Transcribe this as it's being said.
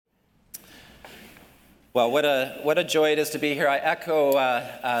Well, what a joy it is to be here. I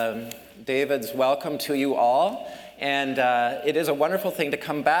echo David's welcome to you all. And it is a wonderful thing to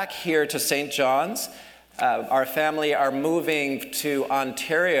come back here to St. John's. Our family are moving to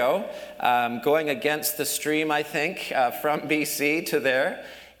Ontario, going against the stream, I think, from BC to there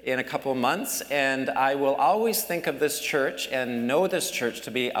in a couple of months. And I will always think of this church and know this church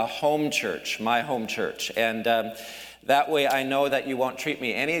to be a home church, my home church. And that way I know that you won't treat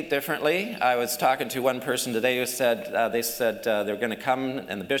me any differently. I was talking to one person today who said, they were going to come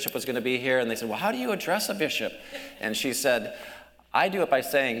and the bishop was going to be here. And they said, well, how do you address a bishop? And she said, I do it by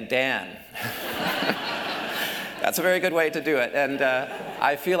saying, Dan. That's a very good way to do it. And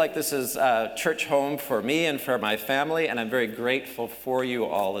I feel like this is a church home for me and for my family. And I'm very grateful for you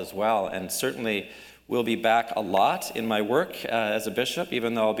all as well. And certainly we'll be back a lot in my work as a bishop,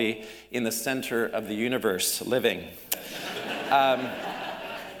 even though I'll be in the center of the universe living.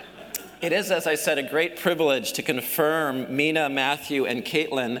 It is, as I said, a great privilege to confirm Mina, Matthew, and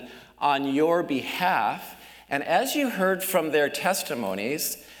Caitlin on your behalf. And as you heard from their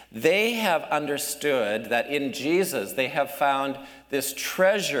testimonies, they have understood that in Jesus they have found this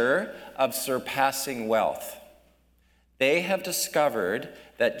treasure of surpassing wealth. They have discovered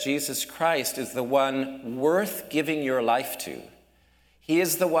that Jesus Christ is the one worth giving your life to. He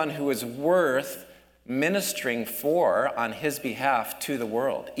is the one who is worth ministering for on his behalf to the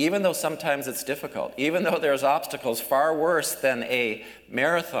world, even though sometimes it's difficult, even though there's obstacles far worse than a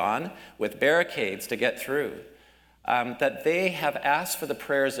marathon with barricades to get through, that they have asked for the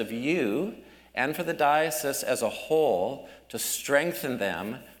prayers of you and for the diocese as a whole to strengthen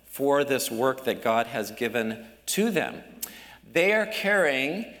them for this work that God has given to them. They are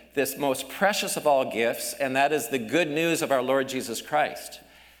carrying this most precious of all gifts, and that is the good news of our Lord Jesus Christ.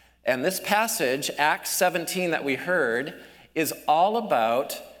 And this passage, Acts 17 that we heard, is all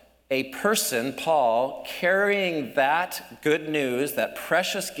about a person, Paul, carrying that good news, that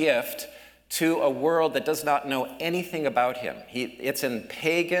precious gift, to a world that does not know anything about him. It's in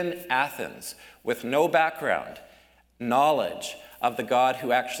pagan Athens with no background, knowledge of the God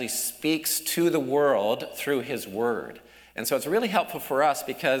who actually speaks to the world through his word. And so it's really helpful for us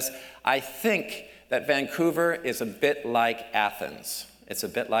because I think that Vancouver is a bit like Athens. It's a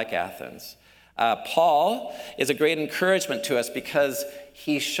bit like Athens. Paul is a great encouragement to us because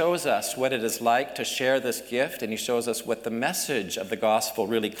he shows us what it is like to share this gift, and he shows us what the message of the gospel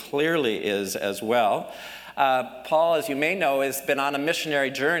really clearly is as well. Paul, as you may know, has been on a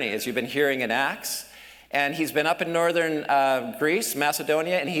missionary journey, as you've been hearing in Acts. And he's been up in northern Greece,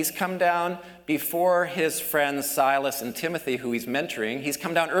 Macedonia, and he's come down before his friends Silas and Timothy, who he's mentoring. He's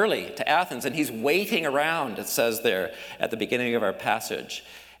come down early to Athens, and he's waiting around, it says there at the beginning of our passage.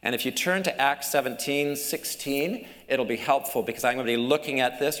 And if you turn to Acts 17:16, it'll be helpful because I'm going to be looking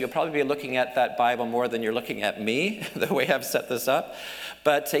at this. You'll probably be looking at that Bible more than you're looking at me, the way I've set this up.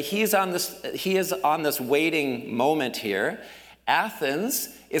 But he is on this waiting moment here. Athens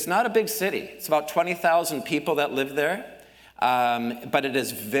is not a big city. It's about 20,000 people that live there, but it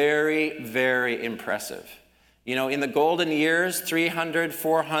is very, very impressive. You know, in the golden years, 300,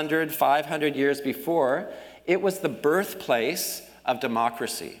 400, 500 years before, it was the birthplace of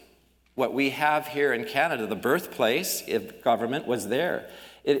democracy. What we have here in Canada, the birthplace of government, was there.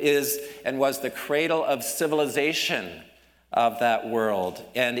 It is and was the cradle of civilization of that world,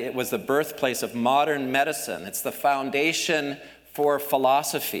 and it was the birthplace of modern medicine. It's the foundation for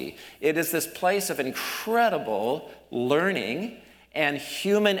philosophy. It is this place of incredible learning and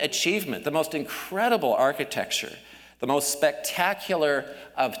human achievement, the most incredible architecture, the most spectacular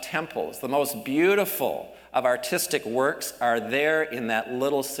of temples, the most beautiful of artistic works are there in that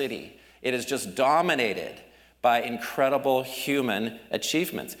little city. It is just dominated by incredible human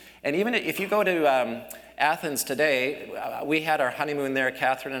achievements. And even if you go to Athens today, we had our honeymoon there,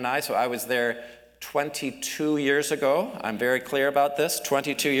 Catherine and I, so I was there 22 years ago. I'm very clear about this,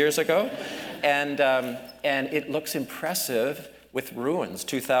 22 years ago. And it looks impressive with ruins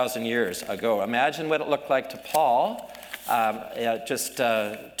 2,000 years ago. Imagine what it looked like to Paul just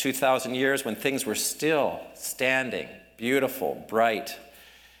 2,000 years when things were still standing, beautiful, bright.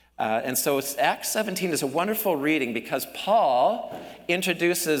 And so Acts 17 is a wonderful reading because Paul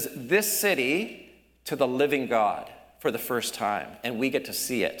introduces this city to the living God for the first time, and we get to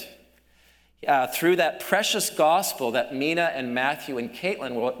see it. Through that precious gospel that Mina and Matthew and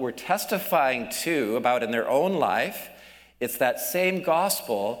Caitlin were testifying to about in their own life, it's that same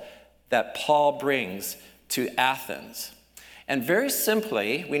gospel that Paul brings to Athens. And very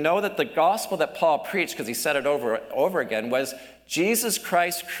simply, we know that the gospel that Paul preached, because he said it over again, was Jesus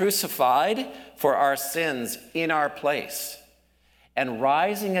Christ crucified for our sins in our place. and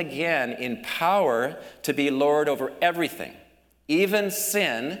rising again in power to be Lord over everything, even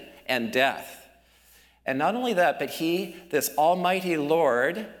sin and death. And not only that, but he, this almighty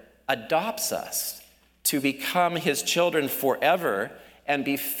Lord, adopts us to become his children forever and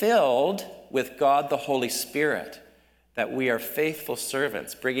be filled with God the Holy Spirit, that we are faithful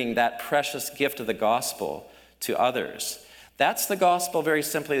servants, bringing that precious gift of the gospel to others. That's the gospel, very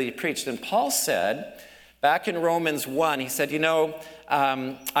simply, that he preached. And Paul said, back in Romans 1, he said,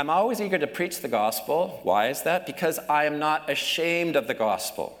 I'm always eager to preach the gospel. Why is that? Because I am not ashamed of the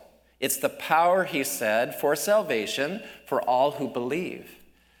gospel. It's the power, he said, for salvation for all who believe.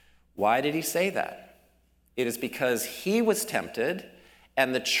 Why did he say that? It is because he was tempted,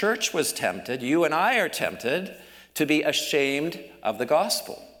 and the church was tempted, you and I are tempted, to be ashamed of the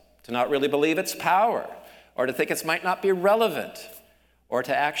gospel, to not really believe its power, or to think it might not be relevant, or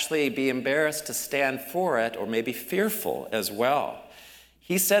to actually be embarrassed to stand for it, or maybe fearful as well.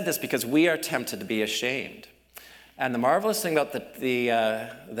 He said this because we are tempted to be ashamed. And the marvelous thing about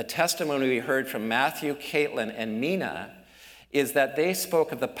the testimony we heard from Matthew, Caitlin, and Mina is that they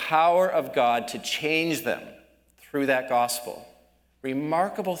spoke of the power of God to change them through that gospel.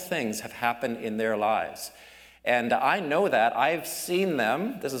 Remarkable things have happened in their lives. And I know that. I've seen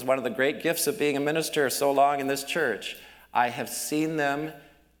them. This is one of the great gifts of being a minister so long in this church. I have seen them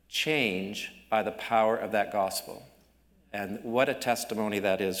change by the power of that gospel. And what a testimony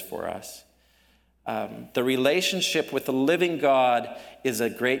that is for us. The relationship with the living God is a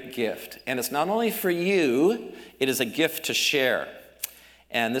great gift. And it's not only for you, it is a gift to share.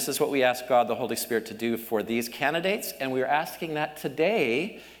 And this is what we ask God, the Holy Spirit, to do for these candidates. And we are asking that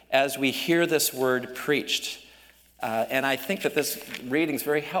today as we hear this word preached. And I think that this reading is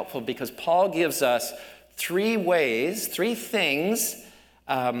very helpful because Paul gives us three things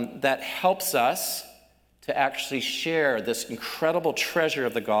that helps us to actually share this incredible treasure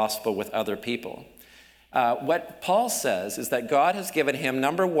of the gospel with other people. What Paul says is that God has given him,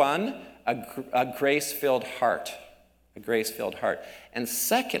 number one, a grace-filled heart. A grace-filled heart. And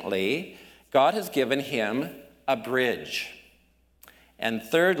secondly, God has given him a bridge. And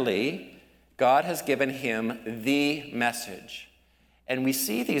thirdly, God has given him the message. And we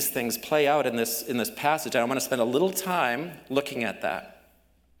see these things play out in this passage. And I want to spend a little time looking at that.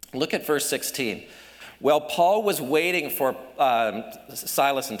 Look at verse 16. While Paul was waiting for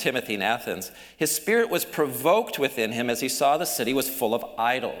Silas and Timothy in Athens, his spirit was provoked within him as he saw the city was full of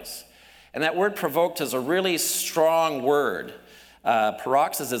idols. And that word provoked is a really strong word.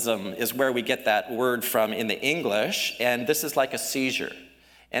 Paroxysm is where we get that word from in the English, and this is like a seizure.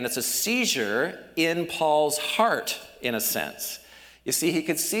 And it's a seizure in Paul's heart, in a sense. You see, he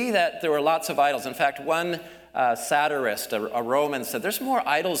could see that there were lots of idols. In fact, one satirist, a Roman, said, there's more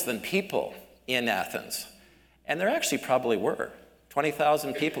idols than people in Athens. And there actually probably were,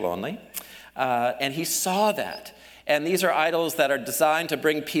 20,000 people only. And he saw that. And these are idols that are designed to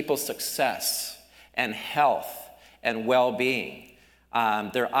bring people success and health and well-being.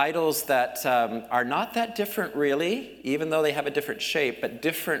 They're idols that are not that different, really, even though they have a different shape, but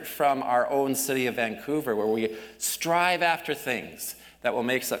different from our own city of Vancouver, where we strive after things that will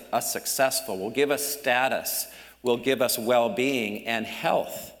make us successful, will give us status, will give us well-being and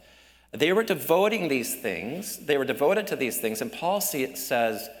health. They were devoting these things. They were devoted to these things. And Paul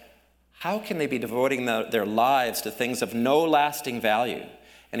says, how can they be devoting their lives to things of no lasting value?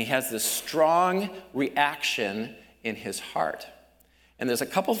 And he has this strong reaction in his heart. And there's a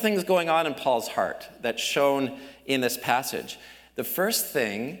couple things going on in Paul's heart that's shown in this passage. The first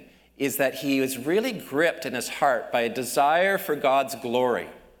thing is that he was really gripped in his heart by a desire for God's glory.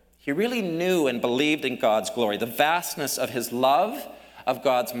 He really knew and believed in God's glory, the vastness of his love, of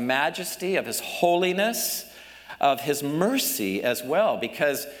God's majesty, of his holiness, of his mercy as well,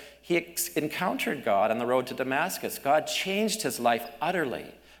 because he encountered God on the road to Damascus. God changed his life utterly.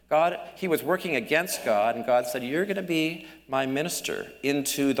 He was working against God, and God said, you're going to be my minister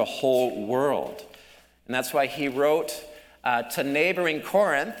into the whole world. And that's why he wrote to neighboring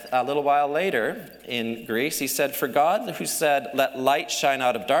Corinth a little while later in Greece. He said, for God who said, let light shine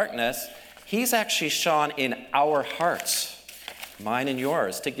out of darkness, he's actually shone in our hearts, mine and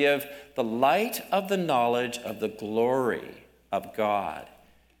yours, to give the light of the knowledge of the glory of God.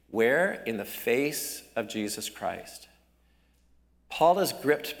 Where? In the face of Jesus Christ. Paul is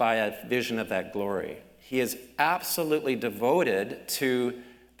gripped by a vision of that glory. He is absolutely devoted to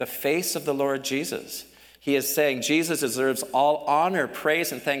the face of the Lord Jesus. He is saying Jesus deserves all honor,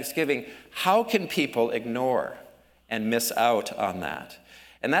 praise, and thanksgiving. How can people ignore and miss out on that?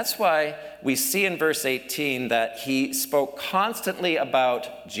 And that's why we see in verse 18 that he spoke constantly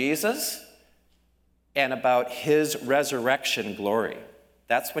about Jesus and about his resurrection glory.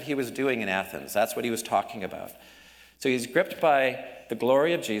 That's what he was doing in Athens. That's what he was talking about. So he's gripped by the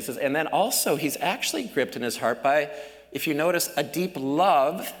glory of Jesus, and then also he's actually gripped in his heart by, if you notice, a deep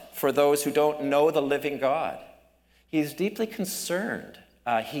love for those who don't know the living God. He's deeply concerned.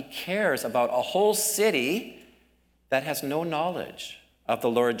 He cares about a whole city that has no knowledge of the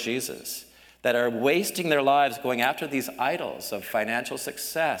Lord Jesus, that are wasting their lives going after these idols of financial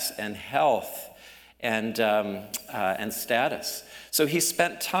success and health and status. So he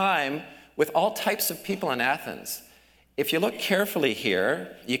spent time with all types of people in Athens. If you look carefully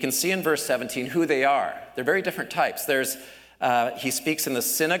here, you can see in verse 17 who they are. They're very different types. He speaks in the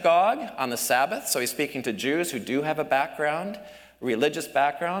synagogue on the Sabbath, so he's speaking to Jews who do have a background, religious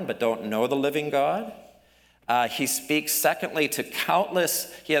background, but don't know the living God. He speaks, secondly,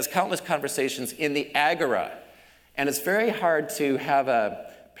 he has countless conversations in the agora. And it's very hard to have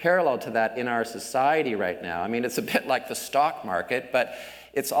a parallel to that in our society right now. I mean, it's a bit like the stock market, but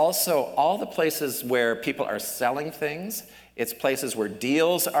it's also all the places where people are selling things. It's places where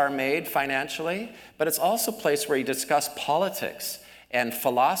deals are made financially, but it's also a place where you discuss politics and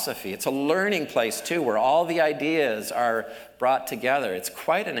philosophy. It's a learning place, too, where all the ideas are brought together. It's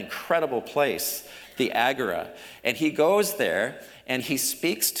quite an incredible place, the agora. And he goes there and he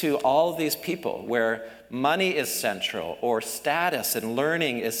speaks to all these people where money is central or status and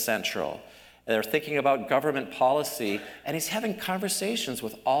learning is central. They're thinking about government policy, and he's having conversations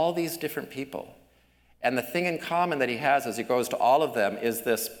with all these different people. And the thing in common that he has as he goes to all of them is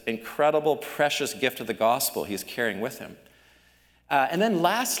this incredible, precious gift of the gospel he's carrying with him. And then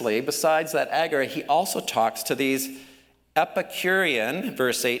lastly, besides that agora, he also talks to these Epicurean,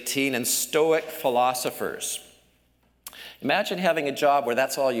 verse 18, and Stoic philosophers. Imagine having a job where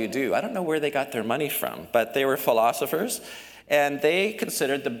that's all you do. I don't know where they got their money from, but they were philosophers, and they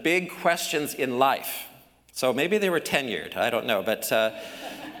considered the big questions in life. So maybe they were tenured, I don't know, but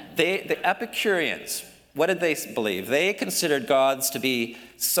the Epicureans, what did they believe? They considered gods to be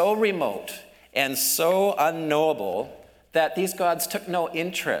so remote and so unknowable that these gods took no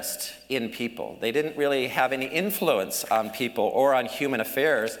interest in people. They didn't really have any influence on people or on human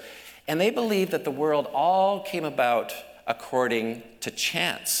affairs. And they believed that the world all came about according to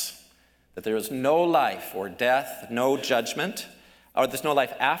chance, that there was no life or death, no judgment, or there's no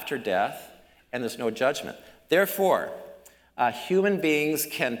life after death, and there's no judgment. Therefore, human beings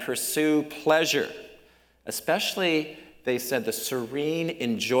can pursue pleasure, especially, they said, the serene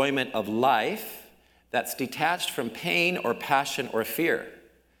enjoyment of life that's detached from pain or passion or fear.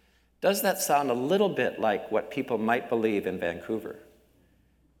 Does that sound a little bit like what people might believe in Vancouver?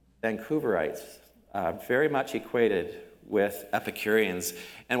 Vancouverites, very much equated with Epicureans.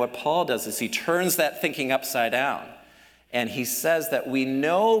 And what Paul does is he turns that thinking upside down. And he says that we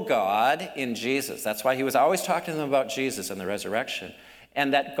know God in Jesus. That's why he was always talking to them about Jesus and the resurrection.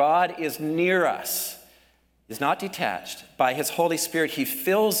 And that God is near us. He's not detached. By his Holy Spirit, he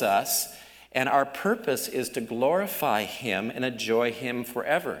fills us. And our purpose is to glorify him and enjoy him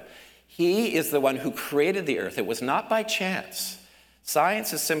forever. He is the one who created the earth. It was not by chance.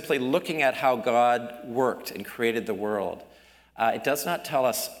 Science is simply looking at how God worked and created the world. It does not tell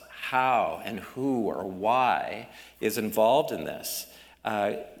us how and who or why is involved in this.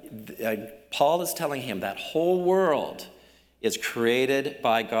 Paul is telling him that whole world is created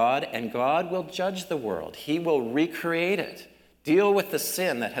by God, and God will judge the world. He will recreate it. Deal with the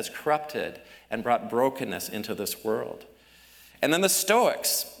sin that has corrupted and brought brokenness into this world. And then the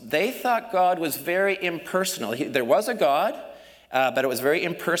Stoics, they thought God was very impersonal. There was a God, but it was very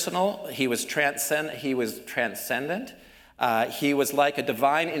impersonal. He was transcendent. He was like a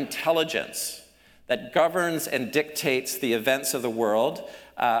divine intelligence that governs and dictates the events of the world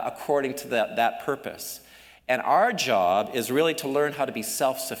according to that purpose. And our job is really to learn how to be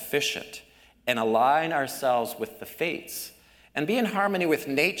self-sufficient and align ourselves with the fates and be in harmony with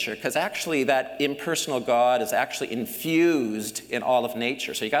nature, because actually that impersonal God is actually infused in all of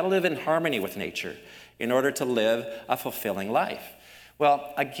nature. So you got to live in harmony with nature in order to live a fulfilling life.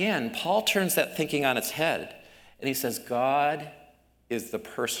 Well, again, Paul turns that thinking on its head, and he says God is the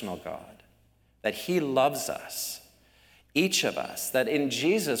personal God, that he loves us, each of us, that in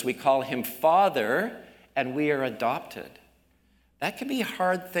Jesus we call him Father and we are adopted. That can be a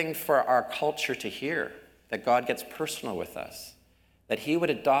hard thing for our culture to hear, that God gets personal with us, that he would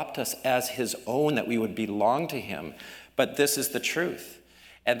adopt us as his own, that we would belong to him. But this is the truth.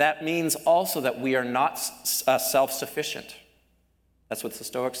 And that means also that we are not self-sufficient. That's what the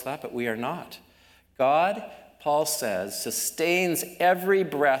Stoics thought, but we are not. God, Paul says, sustains every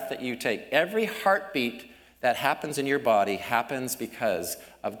breath that you take. Every heartbeat that happens in your body happens because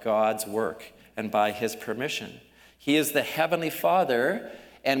of God's work and by his permission. He is the Heavenly Father,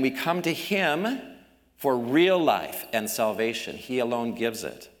 and we come to him for real life and salvation. He alone gives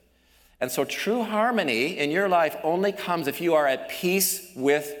it. And so true harmony in your life only comes if you are at peace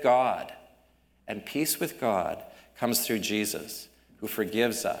with God. And peace with God comes through Jesus, who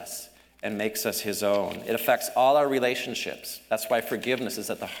forgives us and makes us his own. It affects all our relationships. That's why forgiveness is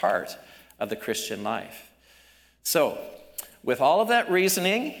at the heart of the Christian life. So, with all of that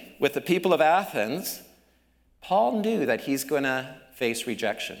reasoning, with the people of Athens, Paul knew that he's going to face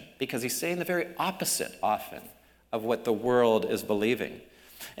rejection because he's saying the very opposite often of what the world is believing.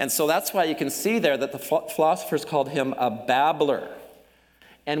 And so that's why you can see there that the philosophers called him a babbler.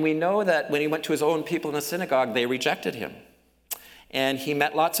 And we know that when he went to his own people in the synagogue, they rejected him. And he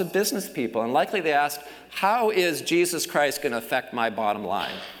met lots of business people, and likely they asked, how is Jesus Christ going to affect my bottom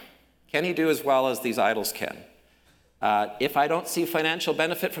line? Can he do as well as these idols can? If I don't see financial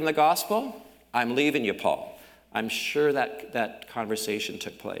benefit from the gospel, I'm leaving you, Paul. I'm sure that conversation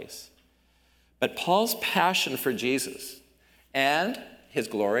took place. But Paul's passion for Jesus and his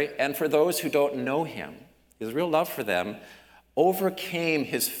glory, and for those who don't know him, his real love for them, overcame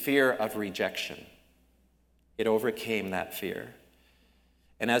his fear of rejection. It overcame that fear.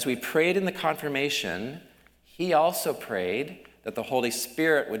 And as we prayed in the confirmation, he also prayed that the Holy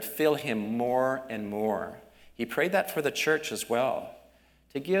Spirit would fill him more and more. He prayed that for the church as well,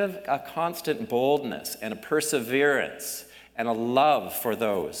 to give a constant boldness and a perseverance and a love for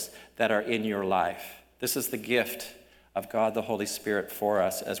those that are in your life. This is the gift of God the Holy Spirit for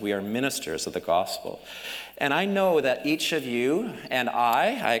us as we are ministers of the gospel. And I know that each of you and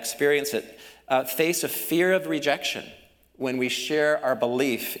I experience it, face a fear of rejection when we share our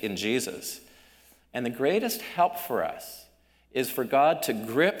belief in Jesus. And the greatest help for us is for God to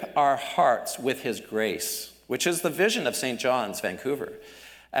grip our hearts with his grace, which is the vision of St. John's, Vancouver.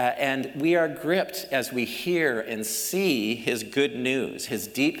 And we are gripped as we hear and see his good news, his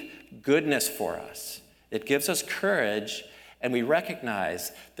deep goodness for us. It gives us courage, and we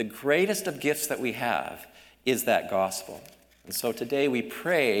recognize the greatest of gifts that we have is that gospel. And so today we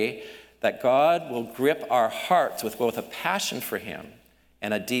pray that God will grip our hearts with both a passion for him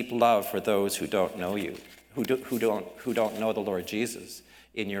and a deep love for those who don't know you, who don't know the Lord Jesus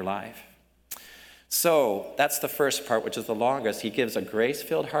in your life. So that's the first part, which is the longest. He gives a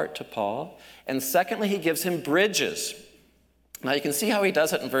grace-filled heart to Paul. And secondly, he gives him bridges. Now you can see how he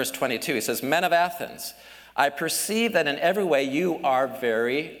does it in verse 22. He says, "Men of Athens, I perceive that in every way you are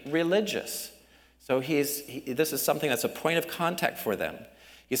very religious." So this is something that's a point of contact for them.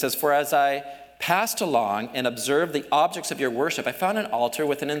 He says, "For as I passed along and observed the objects of your worship, I found an altar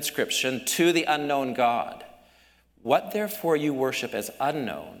with an inscription, 'To the unknown God.' What therefore you worship as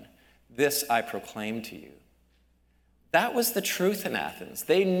unknown, this I proclaim to you." That was the truth in Athens.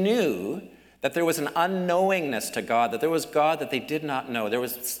 They knew that there was an unknowingness to God, that there was God that they did not know. There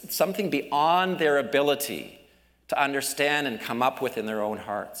was something beyond their ability to understand and come up with in their own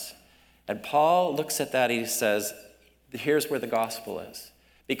hearts. And Paul looks at that and he says, here's where the gospel is.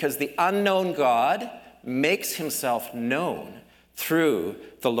 Because the unknown God makes himself known through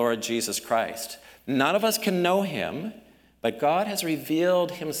the Lord Jesus Christ. None of us can know him, but God has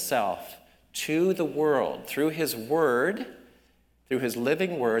revealed himself to the world through his word, through his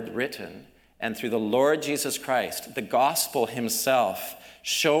living word written, and through the Lord Jesus Christ, the gospel himself,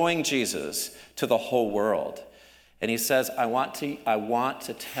 showing Jesus to the whole world. And he says, I want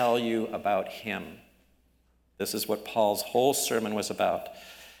to tell you about him. This is what Paul's whole sermon was about.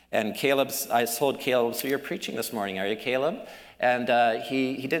 And I told Caleb, so you're preaching this morning, are you, Caleb? And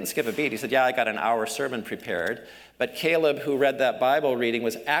he didn't skip a beat. He said, yeah, I got an hour sermon prepared. But Caleb, who read that Bible reading,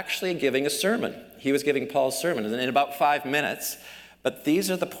 was actually giving a sermon. He was giving Paul's sermon in about 5 minutes. But these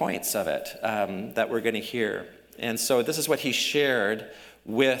are the points of it that we're going to hear. And so this is what he shared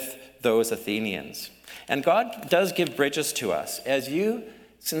with those Athenians. And God does give bridges to us. If you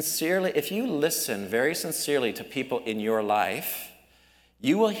listen very sincerely to people in your life,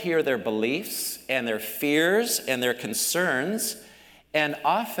 you will hear their beliefs and their fears and their concerns, and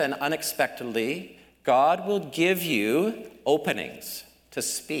often, unexpectedly, God will give you openings to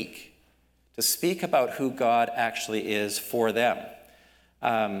speak about who God actually is for them.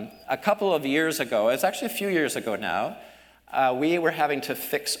 A couple of years ago, it's actually a few years ago now, we were having to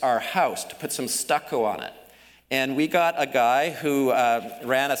fix our house, to put some stucco on it. And we got a guy who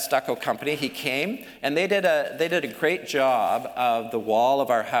ran a stucco company. He came, and they did a great job of the wall of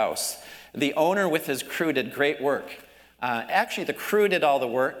our house. The owner with his crew did great work. Actually, the crew did all the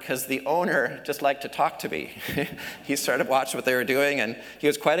work because the owner just liked to talk to me. He started watching what they were doing, and he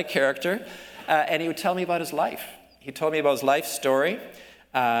was quite a character. And he would tell me about his life. He told me about his life story.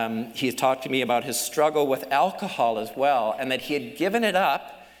 He talked to me about his struggle with alcohol as well, and that he had given it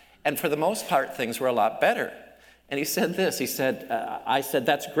up, and for the most part, things were a lot better. And he said this, I said,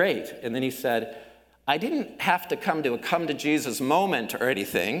 that's great. And then he said, I didn't have to come to Jesus moment or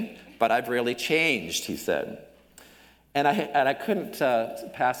anything, but I've really changed, he said. And I couldn't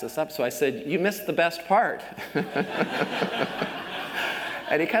pass this up, so I said, you missed the best part.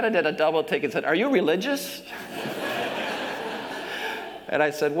 And he kind of did a double take and said, are you religious? And I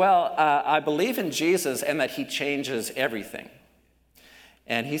said, well, I believe in Jesus and that he changes everything.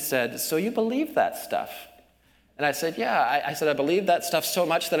 And he said, so you believe that stuff? And I said, yeah. I said, I believe that stuff so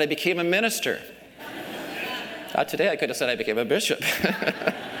much that I became a minister. Today I could have said I became a bishop.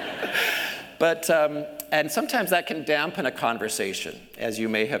 But, and sometimes that can dampen a conversation, as you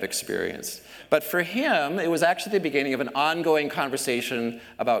may have experienced. But for him, it was actually the beginning of an ongoing conversation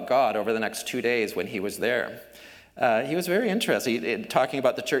about God over the next 2 days when he was there. He was very interested in talking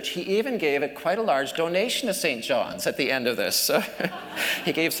about the church. He even gave quite a large donation to St. John's at the end of this. So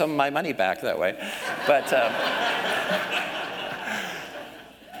he gave some of my money back that way.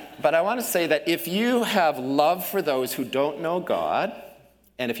 But I want to say that if you have love for those who don't know God,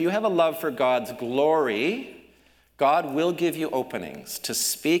 and if you have a love for God's glory, God will give you openings to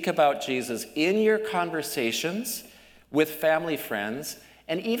speak about Jesus in your conversations with family, friends,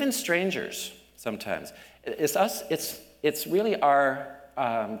 and even strangers sometimes. It's really our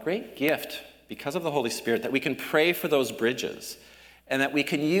great gift because of the Holy Spirit that we can pray for those bridges and that we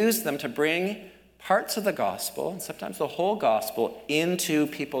can use them to bring parts of the gospel, and sometimes the whole gospel, into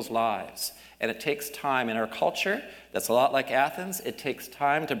people's lives. And it takes time in our culture. That's a lot like Athens. It takes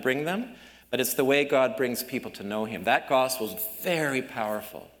time to bring them, but it's the way God brings people to know him. That gospel is very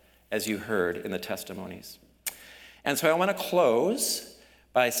powerful, as you heard in the testimonies. And so I want to close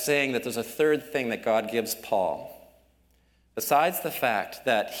by saying that there's a third thing that God gives Paul. Besides the fact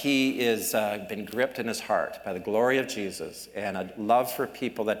that he is been gripped in his heart by the glory of Jesus and a love for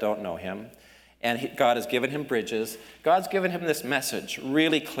people that don't know him, and God has given him bridges, God's given him this message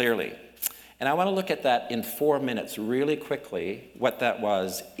really clearly. And I want to look at that in 4 minutes really quickly, what that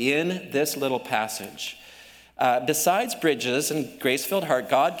was in this little passage. Besides bridges and grace-filled heart,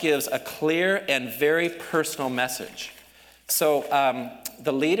 God gives a clear and very personal message. So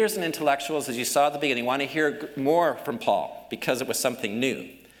the leaders and intellectuals, as you saw at the beginning, want to hear more from Paul because it was something new.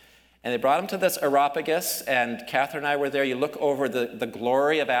 And they brought him to this Areopagus, and Catherine and I were there. You look over the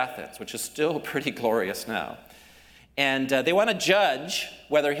glory of Athens, which is still pretty glorious now. And they want to judge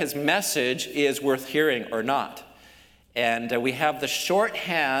whether his message is worth hearing or not. And we have the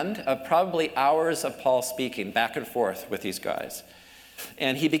shorthand of probably hours of Paul speaking back and forth with these guys.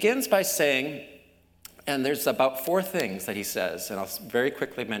 And he begins by saying, and there's about 4 things that he says, and I'll very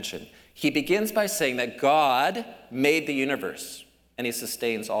quickly mention. He begins by saying that God made the universe, and he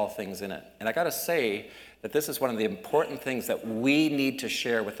sustains all things in it. And I got to say that this is one of the important things that we need to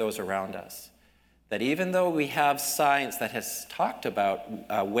share with those around us. That even though we have science that has talked about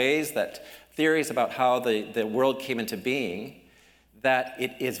theories about how the world came into being, that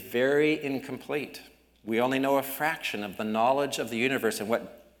it is very incomplete. We only know a fraction of the knowledge of the universe. And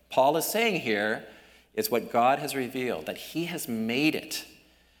what Paul is saying here is what God has revealed, that he has made it.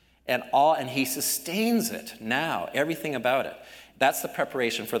 And he sustains it now, everything about it. That's the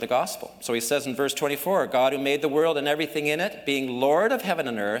preparation for the gospel. So he says in verse 24, God who made the world and everything in it, being Lord of heaven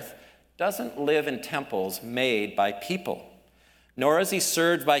and earth, doesn't live in temples made by people, nor is he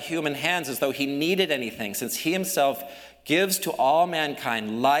served by human hands as though he needed anything, since he himself gives to all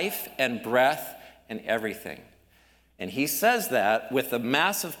mankind life and breath and everything. And he says that with the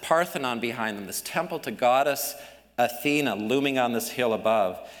massive Parthenon behind them, this temple to goddess Athena looming on this hill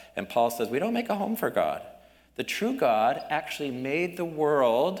above. And Paul says, we don't make a home for God. The true God actually made the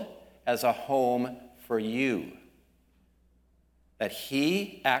world as a home for you. That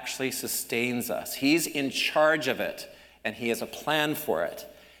he actually sustains us. He's in charge of it, and he has a plan for it.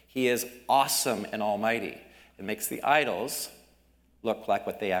 He is awesome and almighty. It makes the idols look like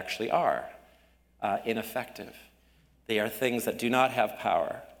what they actually are, ineffective. They are things that do not have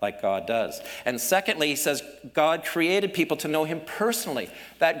power like God does. And secondly, he says, God created people to know him personally.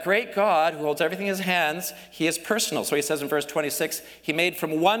 That great God who holds everything in his hands, he is personal. So he says in verse 26, he made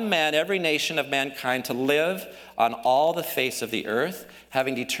from one man every nation of mankind to live on all the face of the earth,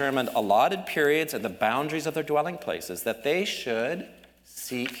 having determined allotted periods and the boundaries of their dwelling places, that they should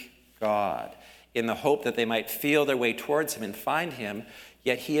seek God in the hope that they might feel their way towards him and find him.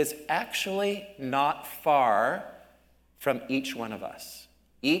 Yet he is actually not far from each one of us.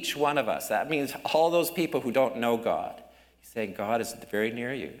 Each one of us. That means all those people who don't know God. He's saying God is very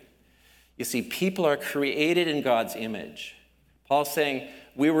near you. You see, people are created in God's image. Paul's saying,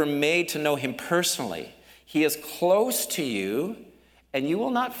 we were made to know him personally. He is close to you, and you will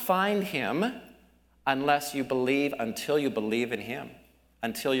not find him until you believe in him,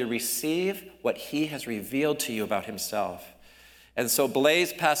 until you receive what he has revealed to you about himself. And so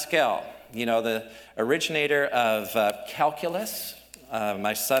Blaise Pascal, the originator of calculus,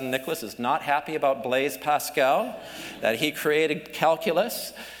 my son Nicholas is not happy about Blaise Pascal, that he created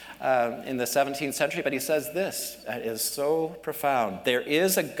calculus in the 17th century, but he says this, that is so profound. There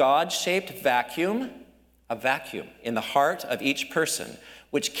is a God-shaped vacuum, a vacuum in the heart of each person,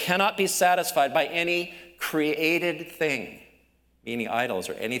 which cannot be satisfied by any created thing, meaning idols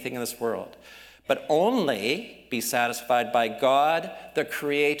or anything in this world, but only be satisfied by God, the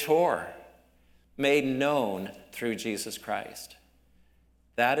Creator, made known through Jesus Christ.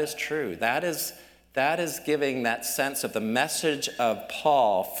 That is true. That is giving that sense of the message of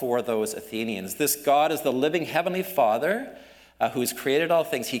Paul for those Athenians. This God is the living Heavenly Father who's created all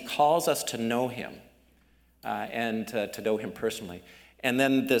things. He calls us to know him and to know him personally. And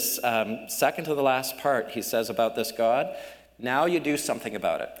then this second to the last part, he says about this God, now you do something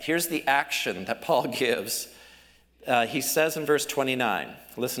about it. Here's the action that Paul gives. He says in verse 29,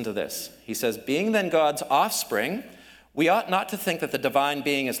 listen to this. He says, being then God's offspring, we ought not to think that the divine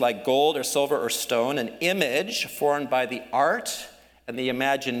being is like gold or silver or stone, an image formed by the art and the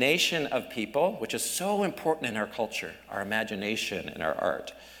imagination of people, which is so important in our culture, our imagination and our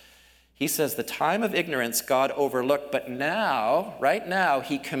art. He says, the time of ignorance God overlooked, but now, right now,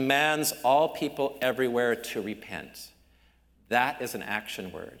 he commands all people everywhere to repent. That is an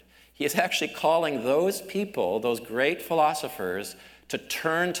action word. He is actually calling those people, those great philosophers, to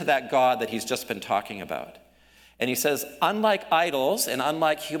turn to that God that he's just been talking about. And he says, unlike idols and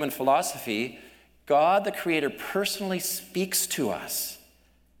unlike human philosophy, God, the Creator, personally speaks to us.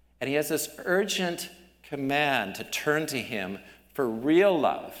 And he has this urgent command to turn to him for real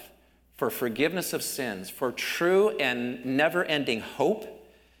love, for forgiveness of sins, for true and never-ending hope,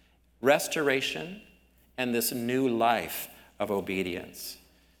 restoration, and this new life of obedience.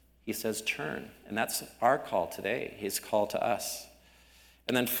 He says, turn. And that's our call today, his call to us.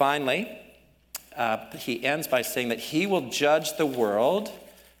 And then finally, he ends by saying that he will judge the world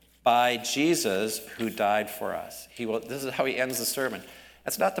by Jesus who died for us. This is how he ends the sermon.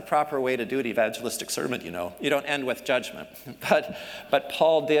 That's not the proper way to do an evangelistic sermon, You don't end with judgment. But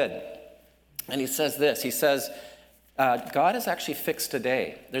Paul did. And he says this. He says, God has actually fixed a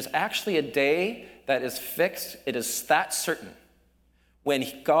day. There's actually a day that is fixed. It is that certain. When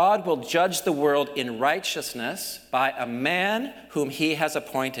God will judge the world in righteousness by a man whom he has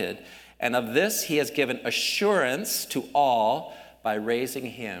appointed. And of this he has given assurance to all by raising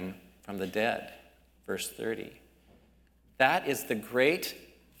him from the dead. Verse 30. That is the great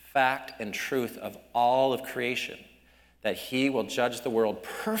fact and truth of all of creation, that he will judge the world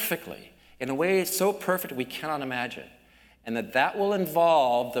perfectly, in a way so perfect we cannot imagine, and that will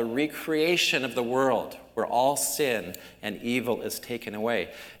involve the recreation of the world, where all sin and evil is taken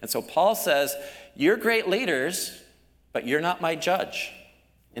away. And so Paul says, you're great leaders, but you're not my judge.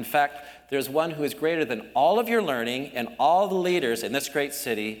 In fact, there's one who is greater than all of your learning and all the leaders in this great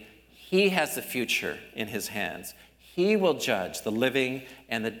city. He has the future in his hands. He will judge the living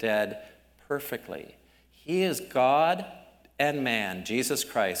and the dead perfectly. He is God and man, Jesus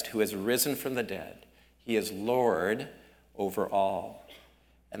Christ, who has risen from the dead. He is Lord over all.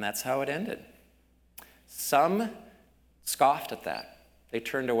 And that's how it ended. Some scoffed at that. They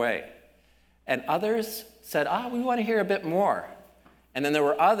turned away. And others said, we want to hear a bit more. And then there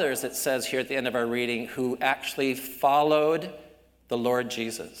were others, it says here at the end of our reading, who actually followed the Lord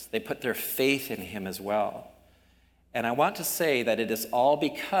Jesus. They put their faith in him as well. And I want to say that it is all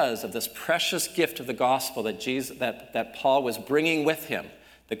because of this precious gift of the gospel that Paul was bringing with him,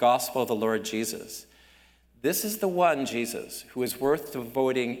 the gospel of the Lord Jesus. This is the one, Jesus, who is worth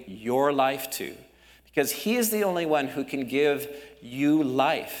devoting your life to, because he is the only one who can give you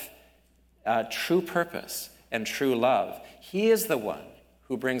life, true purpose, and true love. He is the one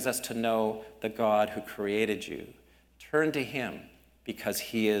who brings us to know the God who created you. Turn to him because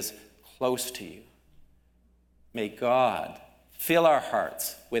he is close to you. May God fill our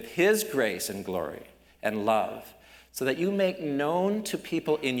hearts with his grace and glory and love so that you make known to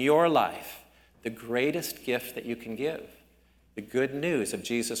people in your life the greatest gift that you can give, the good news of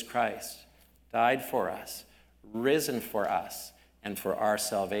Jesus Christ, died for us, risen for us, and for our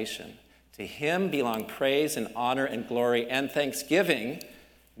salvation. To him belong praise and honor and glory and thanksgiving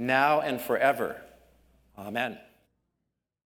now and forever. Amen.